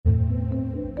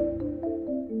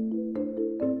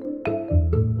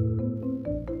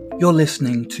You're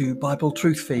listening to Bible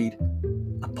Truth Feed,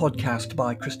 a podcast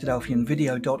by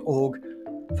Christadelphianvideo.org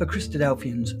for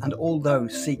Christadelphians and all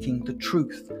those seeking the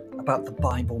truth about the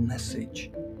Bible message.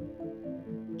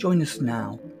 Join us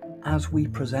now as we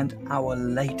present our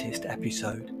latest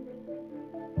episode.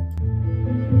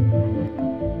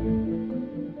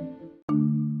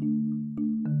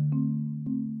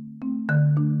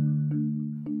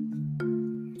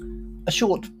 A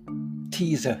short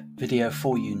teaser video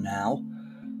for you now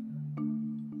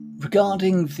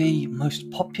regarding the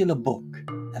most popular book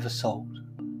ever sold.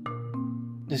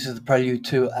 This is the prelude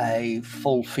to a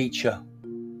full feature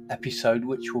episode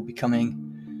which will be coming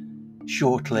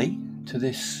shortly to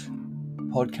this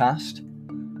podcast.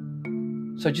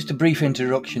 So just a brief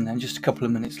introduction and just a couple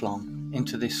of minutes long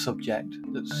into this subject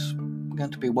that's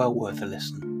going to be well worth a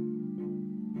listen.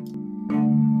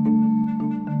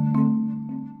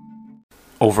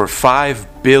 Over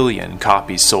 5 billion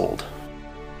copies sold.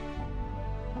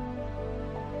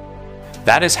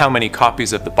 That is how many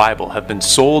copies of the Bible have been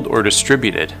sold or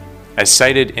distributed, as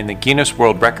cited in the Guinness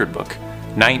World Record Book,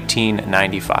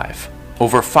 1995.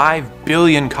 Over 5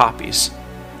 billion copies,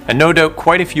 and no doubt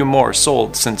quite a few more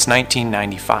sold since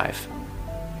 1995.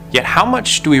 Yet how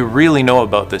much do we really know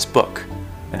about this book,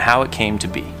 and how it came to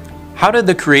be? How did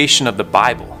the creation of the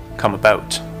Bible come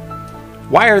about?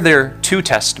 Why are there two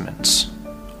testaments,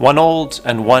 one old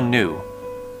and one new?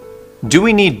 Do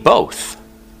we need both?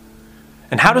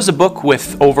 And how does a book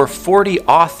with over 40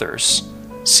 authors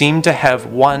seem to have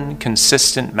one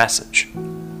consistent message?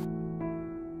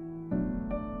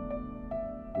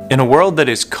 In a world that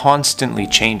is constantly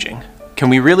changing, can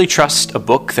we really trust a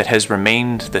book that has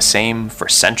remained the same for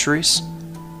centuries?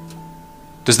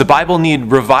 Does the Bible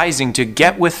need revising to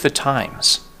get with the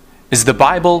times? Is the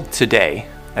Bible today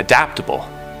adaptable?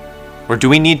 Or do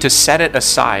we need to set it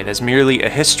aside as merely a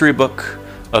history book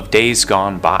of days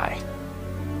gone by?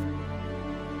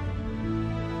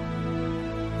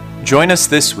 Join us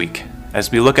this week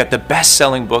as we look at the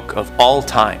best-selling book of all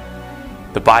time,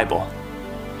 the Bible.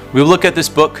 We'll look at this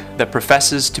book that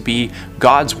professes to be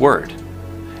God's Word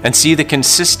and see the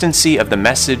consistency of the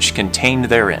message contained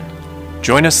therein.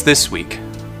 Join us this week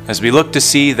as we look to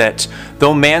see that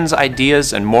though man's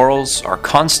ideas and morals are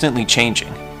constantly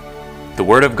changing, the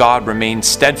Word of God remains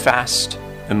steadfast,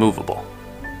 immovable.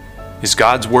 Is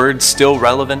God's Word still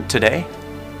relevant today?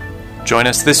 Join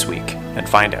us this week and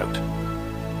find out.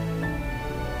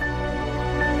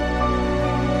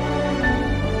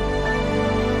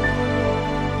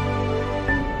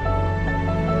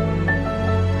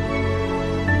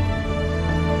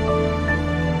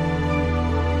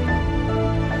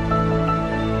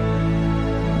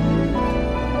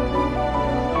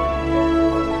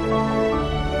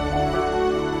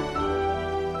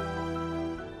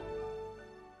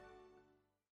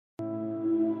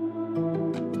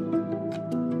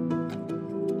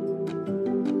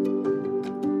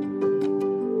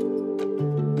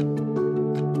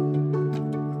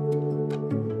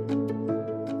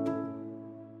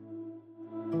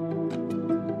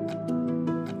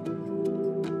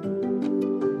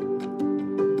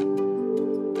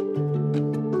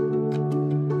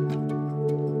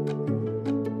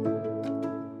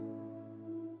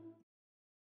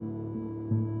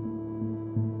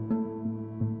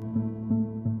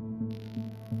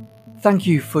 Thank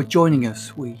you for joining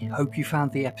us. We hope you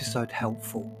found the episode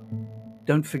helpful.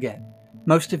 Don't forget,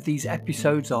 most of these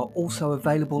episodes are also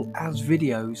available as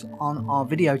videos on our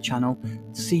video channel,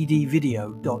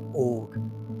 cdvideo.org.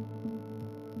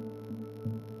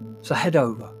 So head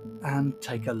over and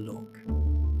take a look.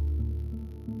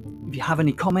 If you have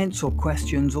any comments or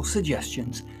questions or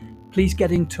suggestions, please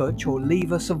get in touch or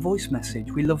leave us a voice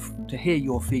message. We love to hear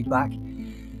your feedback.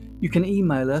 You can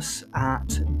email us at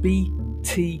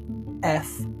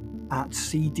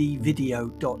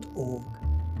btf@cdvideo.org.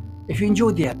 If you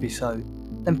enjoyed the episode,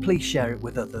 then please share it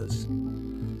with others.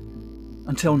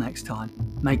 Until next time,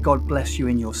 may God bless you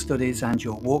in your studies and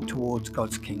your walk towards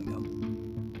God's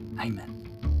kingdom. Amen.